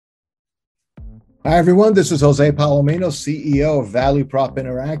Hi, everyone. This is Jose Palomino, CEO of Value Prop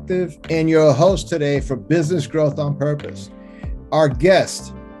Interactive, and your host today for Business Growth on Purpose. Our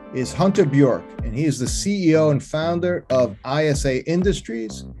guest is Hunter Bjork, and he is the CEO and founder of ISA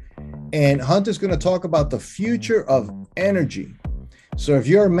Industries. And Hunter's going to talk about the future of energy. So if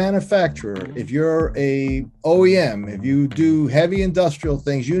you're a manufacturer, if you're a OEM, if you do heavy industrial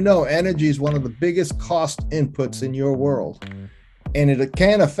things, you know energy is one of the biggest cost inputs in your world, and it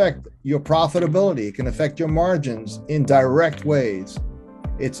can affect your profitability. It can affect your margins in direct ways.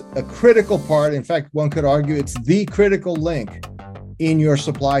 It's a critical part. In fact, one could argue it's the critical link in your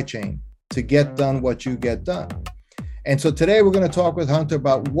supply chain to get done what you get done. And so today we're going to talk with Hunter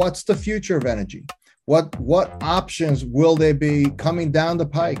about what's the future of energy. What options will there be coming down the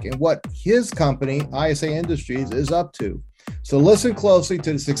pike, and what his company, ISA Industries, is up to. So listen closely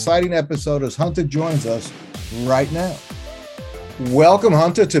to this exciting episode as Hunter joins us right now. Welcome,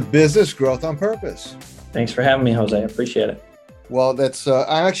 Hunter, to Business Growth on Purpose. Thanks for having me, Jose. I appreciate it. Well,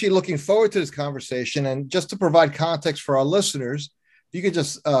 I'm actually looking forward to this conversation. And just to provide context for our listeners, if you could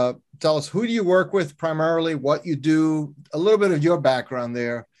just tell us, who do you work with primarily, what you do, a little bit of your background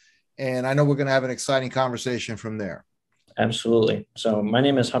there. And I know we're going to have an exciting conversation from there. Absolutely. So my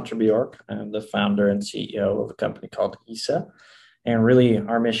name is Hunter Bjork. I'm the founder and CEO of a company called ISA. And really,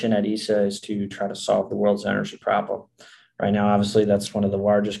 our mission at ISA is to try to solve the world's energy problem. Right now, obviously, that's one of the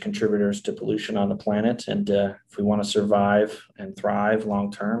largest contributors to pollution on the planet. And if we want to survive and thrive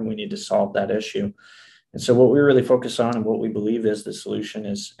long term, we need to solve that issue. And so what we really focus on and what we believe is the solution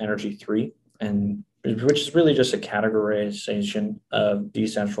is Energy 3, and which is really just a categorization of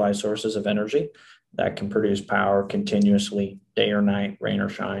decentralized sources of energy that can produce power continuously, day or night, rain or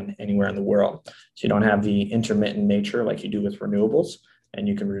shine, anywhere in the world. So you don't have the intermittent nature like you do with renewables, and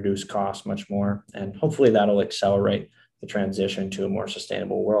you can reduce costs much more. And hopefully that'll accelerate the transition to a more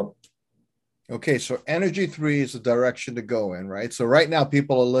sustainable world. Okay, so Energy 3 is the direction to go in, right? So right now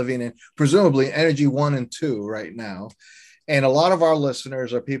people are living in presumably Energy 1 and 2 right now. And a lot of our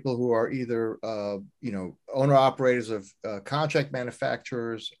listeners are people who are either, owner operators of contract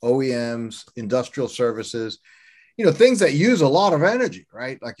manufacturers, OEMs, industrial services, things that use a lot of energy,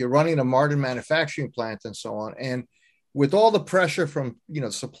 right? Like you're running a modern manufacturing plant and so on. And with all the pressure from,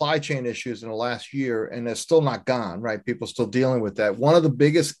 supply chain issues in the last year, and they're still not gone, right? People still dealing with that. One of the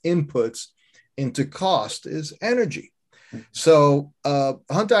biggest inputs into cost is energy. So,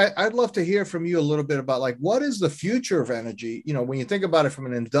 Hunter, I'd love to hear from you a little bit about like, what is the future of energy? When you think about it from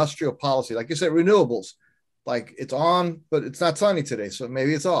an industrial policy, like you said, renewables, like it's on, but it's not sunny today. So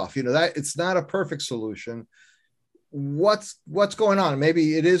maybe it's off, that it's not a perfect solution. What's going on?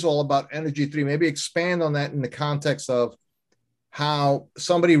 Maybe it is all about Energy 3. Maybe expand on that in the context of how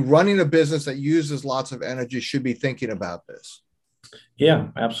somebody running a business that uses lots of energy should be thinking about this. Yeah,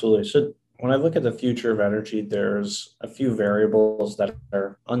 absolutely. So when I look at the future of energy, there's a few variables that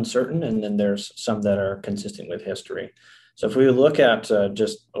are uncertain, and then there's some that are consistent with history. So if we look at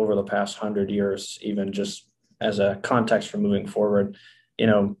just over the past 100 years, even just as a context for moving forward,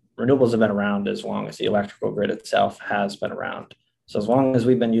 renewables have been around as long as the electrical grid itself has been around. So as long as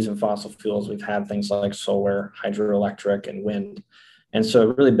we've been using fossil fuels, we've had things like solar, hydroelectric, and wind. And so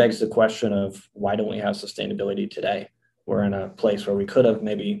it really begs the question of, why don't we have sustainability today? We're in a place where we could have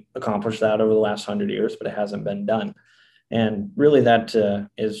maybe accomplished that over the last 100 years, but it hasn't been done. And really that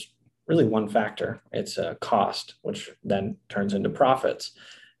is really one factor. It's a cost, which then turns into profits.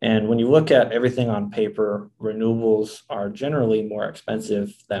 And when you look at everything on paper, renewables are generally more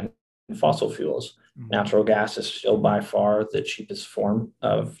expensive than fossil fuels. Mm-hmm. Natural gas is still by far the cheapest form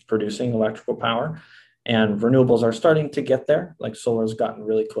of producing electrical power. And renewables are starting to get there. Like solar has gotten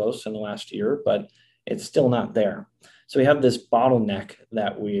really close in the last year, but it's still not there. So we have this bottleneck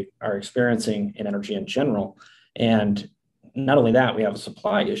that we are experiencing in energy in general. And not only that, we have a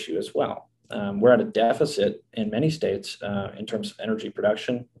supply issue as well. We're at a deficit in many states in terms of energy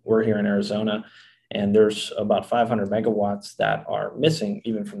production. We're here in Arizona, and there's about 500 megawatts that are missing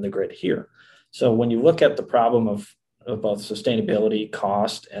even from the grid here. So when you look at the problem of both sustainability,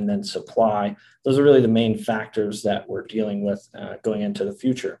 cost, and then supply, those are really the main factors that we're dealing with going into the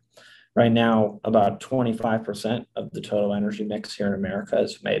future. Right now, about 25% of the total energy mix here in America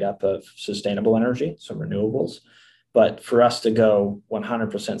is made up of sustainable energy, so renewables. But for us to go 100%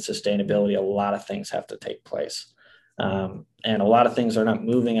 sustainability, a lot of things have to take place. And a lot of things are not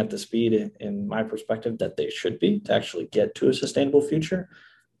moving at the speed, in my perspective, that they should be to actually get to a sustainable future.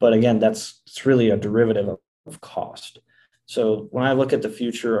 But again, it's really a derivative of cost. So when I look at the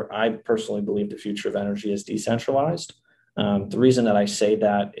future, I personally believe the future of energy is decentralized. The reason that I say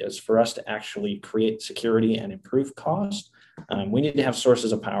that is for us to actually create security and improve cost, we need to have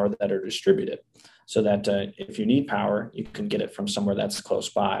sources of power that are distributed. so that if you need power, you can get it from somewhere that's close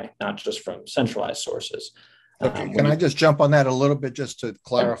by, not just from centralized sources. Okay, can I just jump on that a little bit just to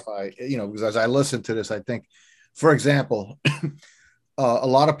clarify? You know, because as I listen to this, I think, for example, a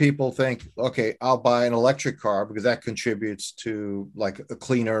lot of people think, okay, I'll buy an electric car because that contributes to like a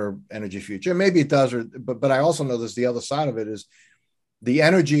cleaner energy future. Maybe it does, but I also know there's the other side of it is the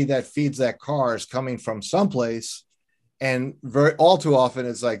energy that feeds that car is coming from someplace, and very all too often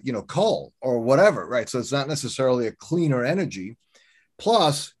it's like, you know, coal or whatever, right? So it's not necessarily a cleaner energy.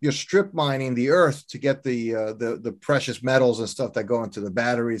 Plus, you're strip mining the earth to get the precious metals and stuff that go into the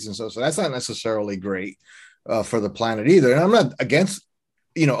batteries and so that's not necessarily great for the planet either. And I'm not against,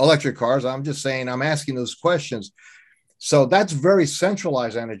 you know, electric cars. I'm just saying I'm asking those questions. So that's very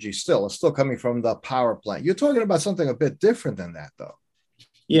centralized energy still. It's still coming from the power plant. You're talking about something a bit different than that, though.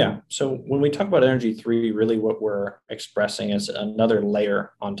 Yeah. So when we talk about energy three, really what we're expressing is another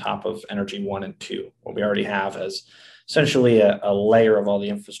layer on top of energy one and two. What we already have is essentially a layer of all the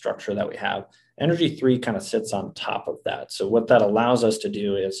infrastructure that we have. Energy three kind of sits on top of that. So what that allows us to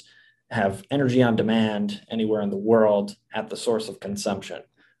do is have energy on demand anywhere in the world at the source of consumption,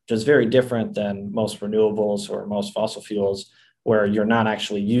 which is very different than most renewables or most fossil fuels, where you're not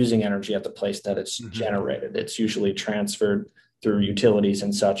actually using energy at the place that it's generated. It's usually transferred through utilities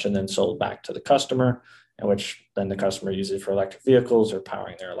and such, and then sold back to the customer, and which then the customer uses for electric vehicles or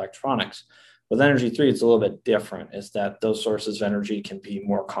powering their electronics. With energy three, it's a little bit different, is that those sources of energy can be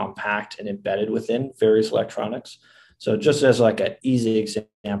more compact and embedded within various electronics. So just as like an easy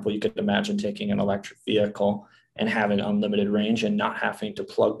example, you could imagine taking an electric vehicle and having unlimited range and not having to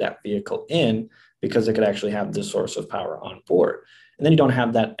plug that vehicle in, because it could actually have this source of power on board. And then you don't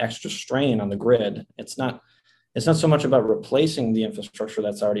have that extra strain on the grid. It's not so much about replacing the infrastructure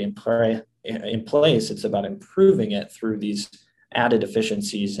that's already in place. It's about improving it through these added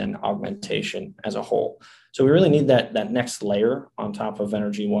efficiencies and augmentation as a whole. So we really need that next layer on top of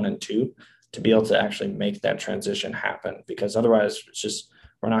energy one and two to be able to actually make that transition happen, because otherwise it's just,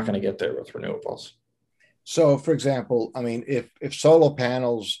 we're not going to get there with renewables. So, for example, I mean, if solar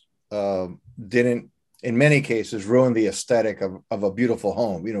panels didn't, in many cases, ruin the aesthetic of a beautiful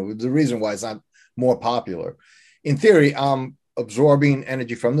home, you know, the reason why it's not more popular. In theory, I'm absorbing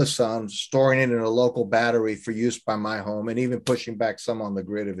energy from the sun, storing it in a local battery for use by my home, and even pushing back some on the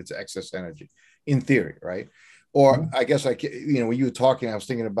grid if it's excess energy, in theory, right? Or I guess, like, you know, when you were talking, I was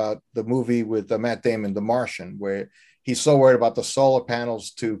thinking about the movie with Matt Damon, The Martian, where he's so worried about the solar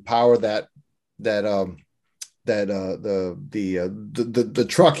panels to power the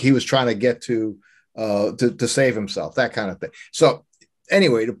truck he was trying to get to save himself, that kind of thing. So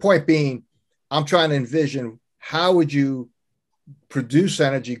anyway, the point being, I'm trying to envision, how would you produce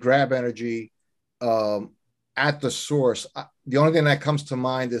energy, grab energy at the source? The only thing that comes to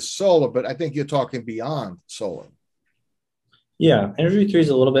mind is solar, but I think you're talking beyond solar. Yeah, energy three is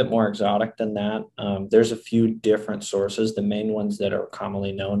a little bit more exotic than that. There's a few different sources. The main ones that are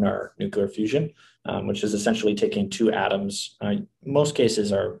commonly known are nuclear fusion, which is essentially taking two atoms, most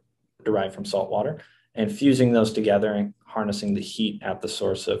cases are derived from salt water, and fusing those together and harnessing the heat at the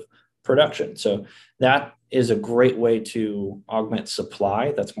source of production. So that is a great way to augment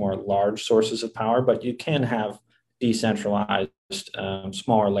supply. That's more large sources of power, but you can have decentralized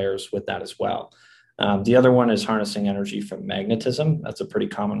smaller layers with that as well. The other one is harnessing energy from magnetism. That's a pretty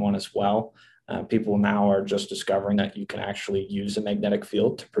common one as well. People now are just discovering that you can actually use a magnetic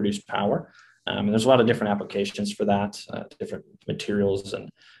field to produce power. And there's a lot of different applications for that, different materials and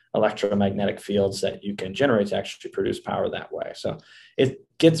electromagnetic fields that you can generate to actually produce power that way. So it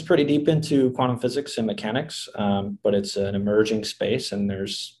gets pretty deep into quantum physics and mechanics, but it's an emerging space, and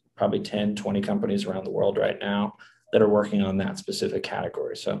there's probably 10, 20 companies around the world right now that are working on that specific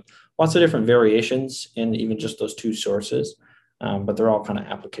category. So lots of different variations in even just those two sources, but they're all kind of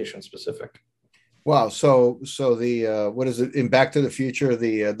application specific. Wow. So the what is it in Back to the Future?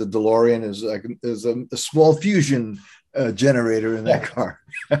 The DeLorean is a small fusion generator in that car.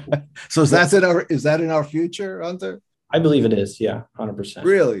 So is that in our future, Hunter? I believe it is. Yeah, 100%.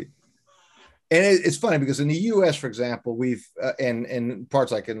 Really? And it's funny because in the U.S., for example, we've and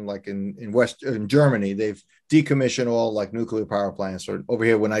parts like in Germany, they've decommissioned all like nuclear power plants. Or over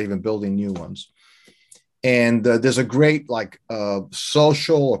here, we're not even building new ones. And there's a great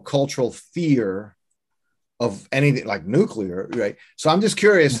social or cultural fear of anything like nuclear, right? So I'm just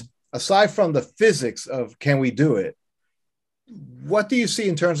curious, aside from the physics of can we do it, what do you see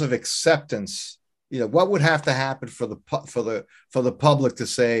in terms of acceptance? You know, what would have to happen for the public to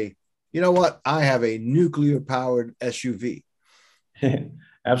say, you know what, I have a nuclear powered SUV?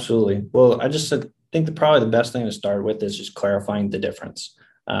 Absolutely. Well, I just think probably the best thing to start with is just clarifying the difference.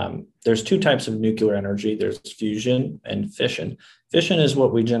 There's two types of nuclear energy. There's fusion and fission. Fission is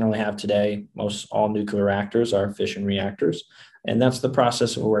what we generally have today. Most all nuclear reactors are fission reactors. And that's the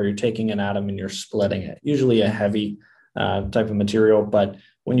process of where you're taking an atom and you're splitting it, usually a heavy type of material. But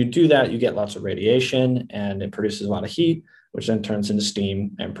when you do that, you get lots of radiation and it produces a lot of heat, which then turns into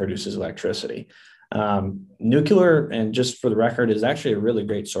steam and produces electricity. Nuclear, and just for the record, is actually a really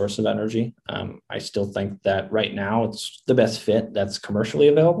great source of energy. I still think that right now it's the best fit that's commercially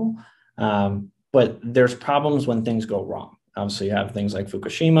available. But there's problems when things go wrong. Obviously, you have things like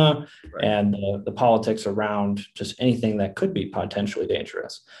Fukushima, right, and the politics around just anything that could be potentially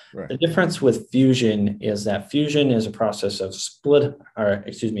dangerous. Right. The difference with fusion is that fusion is a process of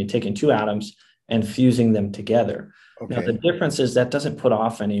taking two atoms and fusing them together. Okay. Now, the difference is that doesn't put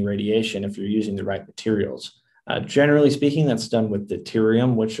off any radiation if you're using the right materials. Generally speaking, that's done with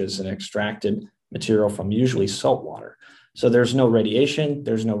deuterium, which is an extracted material from usually salt water. So there's no radiation,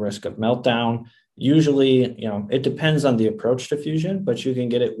 there's no risk of meltdown. Usually, it depends on the approach to fusion, but you can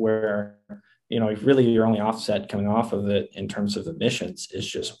get it where, really your only offset coming off of it in terms of emissions is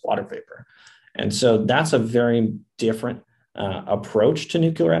just water vapor. And so that's a very different approach to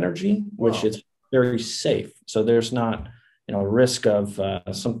nuclear energy, which is very safe. So there's not, risk of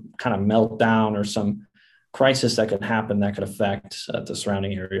some kind of meltdown or some crisis that could happen that could affect the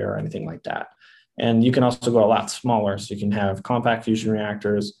surrounding area or anything like that. And you can also go a lot smaller. So you can have compact fusion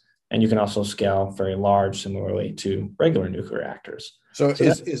reactors, and you can also scale very large, similarly to regular nuclear reactors. So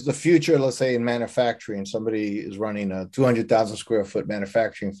is the future, let's say in manufacturing, somebody is running a 200,000 square foot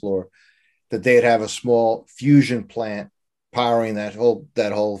manufacturing floor, that they'd have a small fusion plant powering that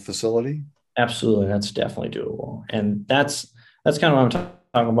whole facility? Absolutely, that's definitely doable, and that's kind of what I'm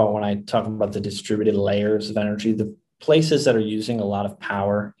talking about when I talk about the distributed layers of energy. The places that are using a lot of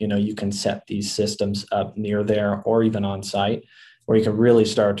power, you can set these systems up near there or even on site, where you can really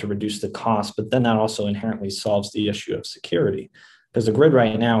start to reduce the cost. But then that also inherently solves the issue of security, because the grid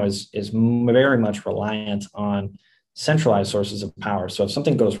right now is very much reliant on centralized sources of power. So if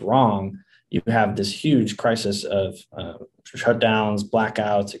something goes wrong, you have this huge crisis of shutdowns,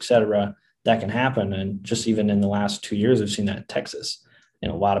 blackouts, et cetera, that can happen. And just even in the last 2 years, we've seen that in Texas. A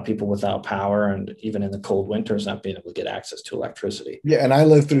lot of people without power, and even in the cold winters, not being able to get access to electricity. Yeah, and I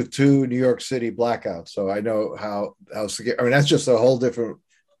lived through 2 New York City blackouts, so I know how secure. I mean, that's just a whole different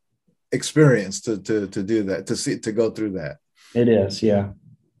experience to do that, to go through that. It is, yeah,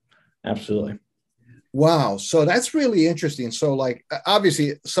 absolutely. Wow, so that's really interesting. So, like,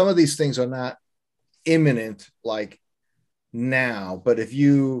 obviously, some of these things are not imminent, like now, but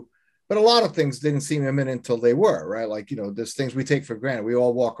a lot of things didn't seem imminent until they were, right? Like, there's things we take for granted. We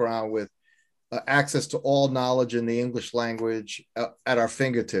all walk around with access to all knowledge in the English language at our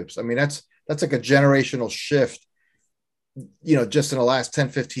fingertips. I mean, that's like a generational shift, just in the last 10,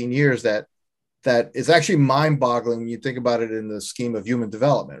 15 years that is actually mind-boggling when you think about it in the scheme of human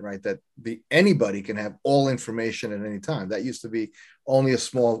development, right? That anybody can have all information at any time. That used to be only a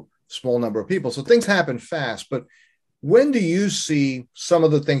small number of people. So things happen fast, but when do you see some of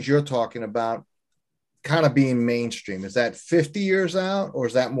the things you're talking about kind of being mainstream? Is that 50 years out, or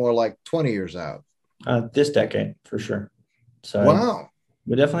is that more like 20 years out? This decade, for sure. So wow.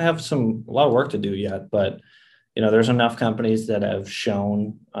 We definitely have a lot of work to do yet, but there's enough companies that have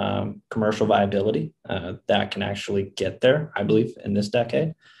shown commercial viability that can actually get there, I believe, in this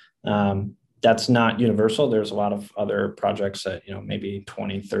decade. That's not universal. There's a lot of other projects that, maybe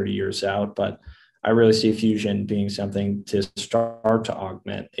 20, 30 years out, but I really see fusion being something to start to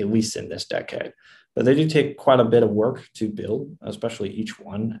augment, at least in this decade. But they do take quite a bit of work to build, especially each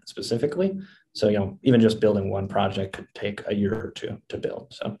one specifically. So, even just building one project could take a year or two to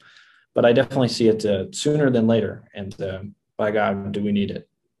build. So, but I definitely see it sooner than later. And by God, do we need it?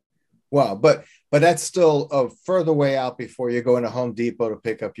 Wow, but that's still a further way out before you go into Home Depot to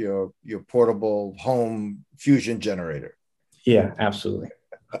pick up your portable home fusion generator. Yeah, absolutely.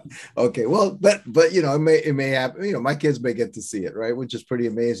 Okay, well, but it may happen. My kids may get to see it, right? Which is pretty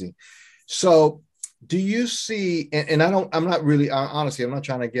amazing. So, do you see? And I'm not really, honestly, I'm not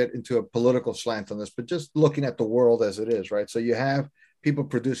trying to get into a political slant on this, but just looking at the world as it is, right? So you have people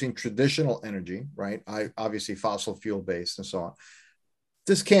producing traditional energy, right? Obviously fossil fuel based and so on.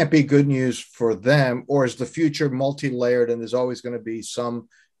 This can't be good news for them, or is the future multi-layered and there's always going to be some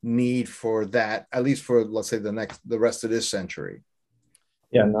need for that, at least for, let's say, the rest of this century?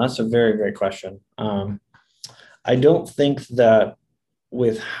 Yeah, no, that's a very great question. I don't think that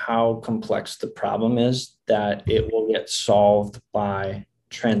with how complex the problem is, that it will get solved by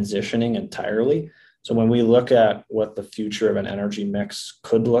transitioning entirely. So when we look at what the future of an energy mix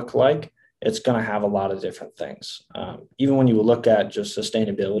could look like, it's going to have a lot of different things. Even when you look at just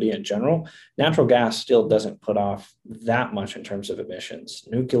sustainability in general, natural gas still doesn't put off that much in terms of emissions.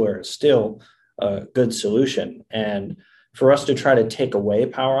 Nuclear is still a good solution. And for us to try to take away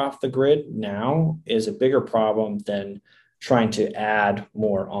power off the grid now is a bigger problem than trying to add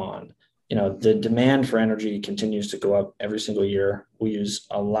more on. The demand for energy continues to go up every single year. We use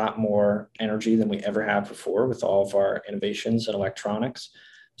a lot more energy than we ever have before with all of our innovations in electronics.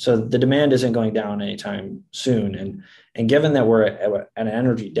 So the demand isn't going down anytime soon. And given that we're at an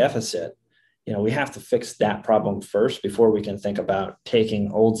energy deficit, we have to fix that problem first before we can think about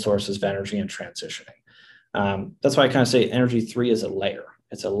taking old sources of energy and transitioning. That's why I kind of say energy 3 is a layer.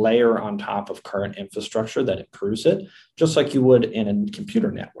 It's a layer on top of current infrastructure that improves it, just like you would in a computer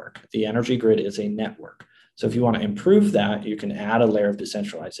network. The energy grid is a network. So if you want to improve that, you can add a layer of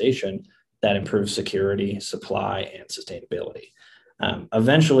decentralization that improves security, supply, and sustainability.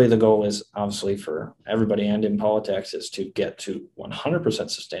 Eventually, the goal is obviously for everybody and in politics is to get to 100%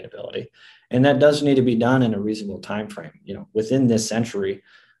 sustainability. And that does need to be done in a reasonable time frame. Within this century,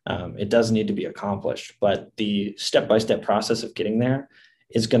 it does need to be accomplished. But the step-by-step process of getting there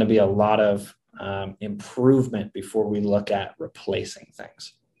is going to be a lot of improvement before we look at replacing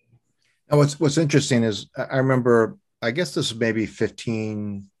things. Now, what's interesting is I remember, I guess this was maybe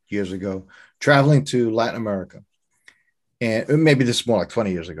 15 years ago, traveling to Latin America. And maybe this is more like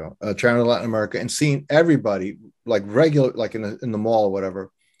 20 years ago, traveling to Latin America and seeing everybody like regular, like in the mall or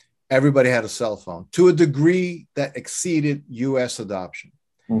whatever, everybody had a cell phone to a degree that exceeded US adoption.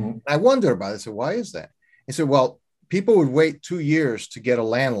 Mm-hmm. I wonder about it. I said, why is that? He said, well, people would wait 2 years to get a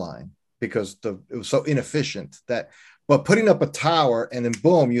landline because it was so inefficient but putting up a tower and then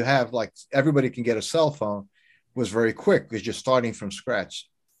boom, you have like everybody can get a cell phone was very quick because you're starting from scratch.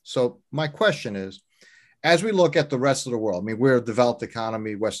 So my question is, as we look at the rest of the world, I mean, we're a developed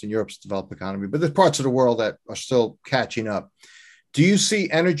economy, Western Europe's a developed economy, but there's parts of the world that are still catching up. Do you see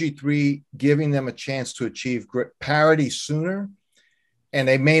Energy 3 giving them a chance to achieve grid parity sooner? And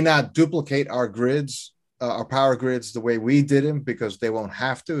they may not duplicate our grids, our power grids the way we did them because they won't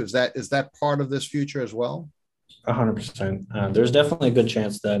have to. Is that part of this future as well? 100%. There's definitely a good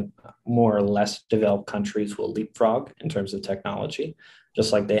chance that more or less developed countries will leapfrog in terms of technology,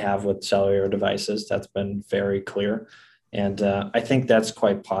 just like they have with cellular devices. That's been very clear. And I think that's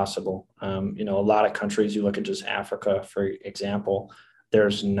quite possible. A lot of countries, you look at just Africa, for example,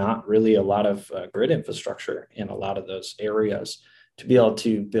 there's not really a lot of grid infrastructure in a lot of those areas. To be able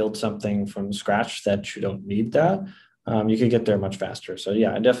to build something from scratch that you don't need that, you could get there much faster. So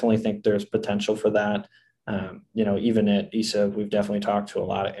yeah, I definitely think there's potential for that. Even at ESA, we've definitely talked to a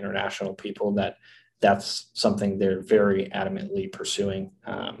lot of international people that's something they're very adamantly pursuing.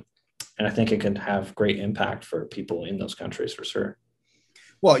 And I think it can have great impact for people in those countries for sure.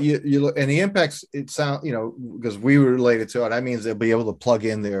 Well, you look, and the impacts, it sounds, because we were related to it, that means they'll be able to plug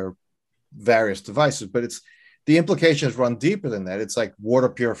in their various devices, but the implications run deeper than that. It's like water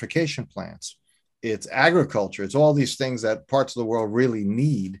purification plants. It's agriculture. It's all these things that parts of the world really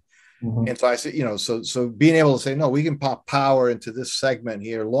need. Mm-hmm. And so I said, so being able to say, no, we can pop power into this segment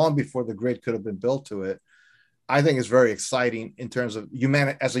here long before the grid could have been built to it, I think is very exciting in terms of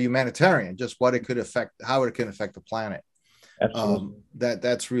as a humanitarian, just what it could affect, how it can affect the planet.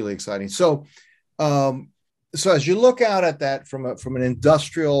 That's really exciting. So as you look out at that from an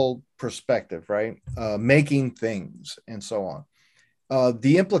industrial perspective, right? Making things and so on,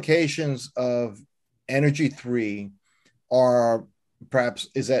 the implications of Energy 3 are perhaps,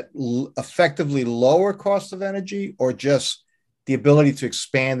 is that effectively lower cost of energy or just the ability to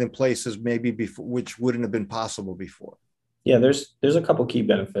expand in places maybe before, which wouldn't have been possible before? Yeah, there's a couple key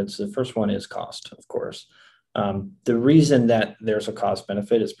benefits. The first one is cost, of course. The reason that there's a cost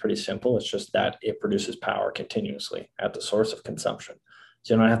benefit is pretty simple. It's just that it produces power continuously at the source of consumption.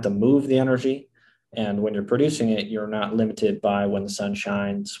 So you don't have to move the energy. And when you're producing it, you're not limited by when the sun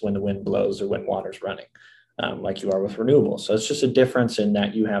shines, when the wind blows, or when water's running, like you are with renewables. So it's just a difference in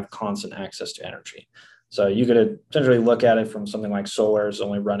that you have constant access to energy. So you could essentially look at it from something like solar is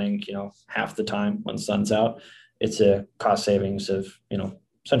only running, half the time when the sun's out. It's a cost savings of,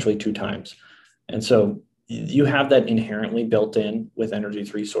 essentially 2 times. And so you have that inherently built in with Energy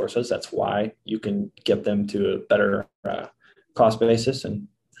 3 sources. That's why you can get them to a better cost basis and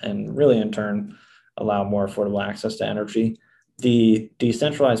really in turn allow more affordable access to energy. The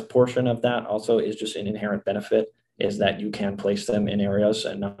decentralized portion of that also is just an inherent benefit, is that you can place them in areas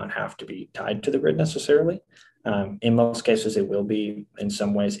and not have to be tied to the grid necessarily. In most cases, it will be in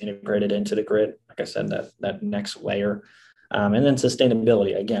some ways integrated into the grid. Like I said, that next layer. And then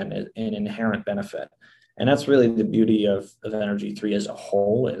sustainability, again, is an inherent benefit. And that's really the beauty of Energy 3 as a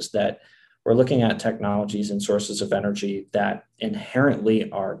whole, is that we're looking at technologies and sources of energy that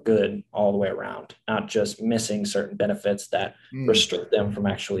inherently are good all the way around, not just missing certain benefits that restrict them from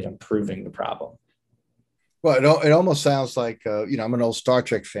actually improving the problem. Well, it almost sounds like, I'm an old Star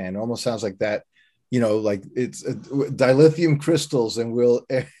Trek fan. It almost sounds like that, like it's dilithium crystals and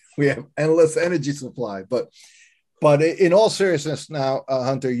we have endless energy supply. But in all seriousness now,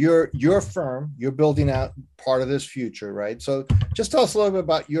 Hunter, your firm, you're building out part of this future, right? So just tell us a little bit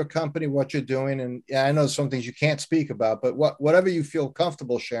about your company, what you're doing. And I know some things you can't speak about, but whatever you feel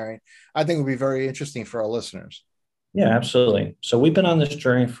comfortable sharing, I think would be very interesting for our listeners. Yeah, absolutely. So we've been on this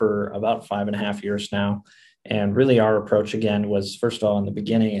journey for about 5.5 years now. And really, our approach again was, first of all, in the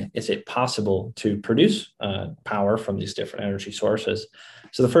beginning, is it possible to produce power from these different energy sources?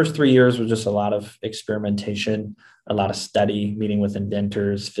 So the first 3 years was just a lot of experimentation, a lot of study, meeting with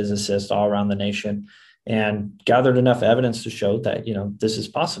inventors, physicists all around the nation, and gathered enough evidence to show that, this is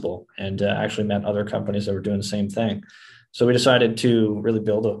possible, and actually met other companies that were doing the same thing. So we decided to really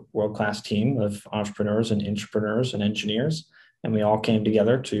build a world-class team of entrepreneurs and intrapreneurs and engineers. And we all came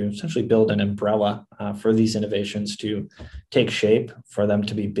together to essentially build an umbrella for these innovations to take shape, for them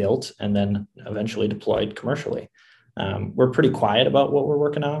to be built, and then eventually deployed commercially. We're pretty quiet about what we're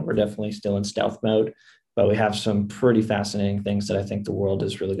working on. We're definitely still in stealth mode, but we have some pretty fascinating things that I think the world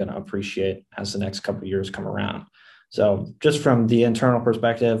is really going to appreciate as the next couple of years come around. So just from the internal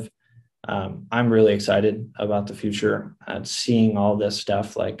perspective, I'm really excited about the future. Seeing all this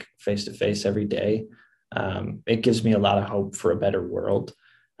stuff like face to face every day, it gives me a lot of hope for a better world.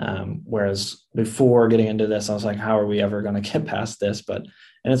 Whereas before getting into this, I was like, how are we ever going to get past this? And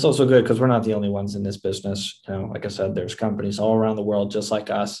it's also good because we're not the only ones in this business. Like I said, there's companies all around the world just like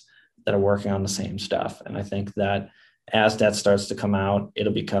us that are working on the same stuff. And I think that as that starts to come out,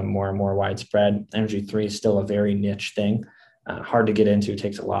 it'll become more and more widespread. Energy 3 is still a very niche thing, hard to get into,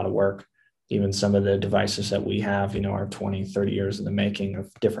 takes a lot of work. Even some of the devices that we have, are 20, 30 years in the making of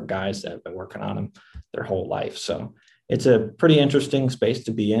different guys that have been working on them their whole life. So it's a pretty interesting space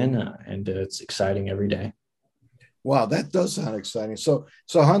to be in, and it's exciting every day. Wow, that does sound exciting. So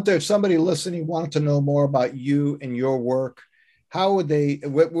Hunter, if somebody listening wanted to know more about you and your work, how would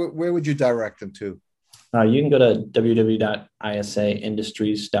where would you direct them to? You can go to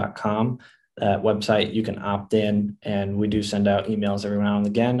www.isaindustries.com. That website, you can opt in, and we do send out emails every now and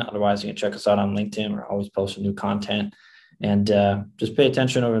again. Otherwise, you can check us out on LinkedIn. We're always posting new content. And just pay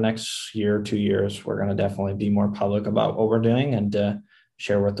attention over the next year or 2 years. We're going to definitely be more public about what we're doing and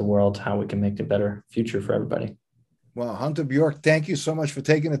share with the world how we can make a better future for everybody. Well, Hunter Bjork, thank you so much for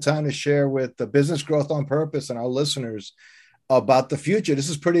taking the time to share with the Business Growth on Purpose and our listeners about the future. This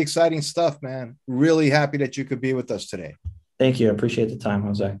is pretty exciting stuff, man. Really happy that you could be with us today. Thank you. I appreciate the time,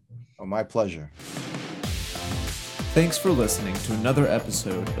 Jose. Oh, my pleasure. Thanks for listening to another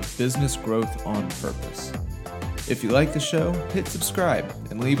episode of Business Growth on Purpose. If you like the show, hit subscribe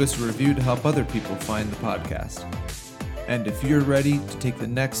and leave us a review to help other people find the podcast. And if you're ready to take the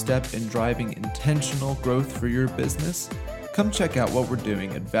next step in driving intentional growth for your business, come check out what we're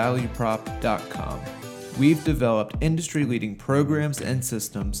doing at valueprop.com. We've developed industry-leading programs and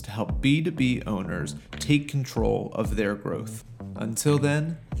systems to help B2B owners take control of their growth. Until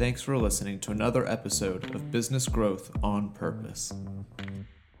then, thanks for listening to another episode of Business Growth on Purpose.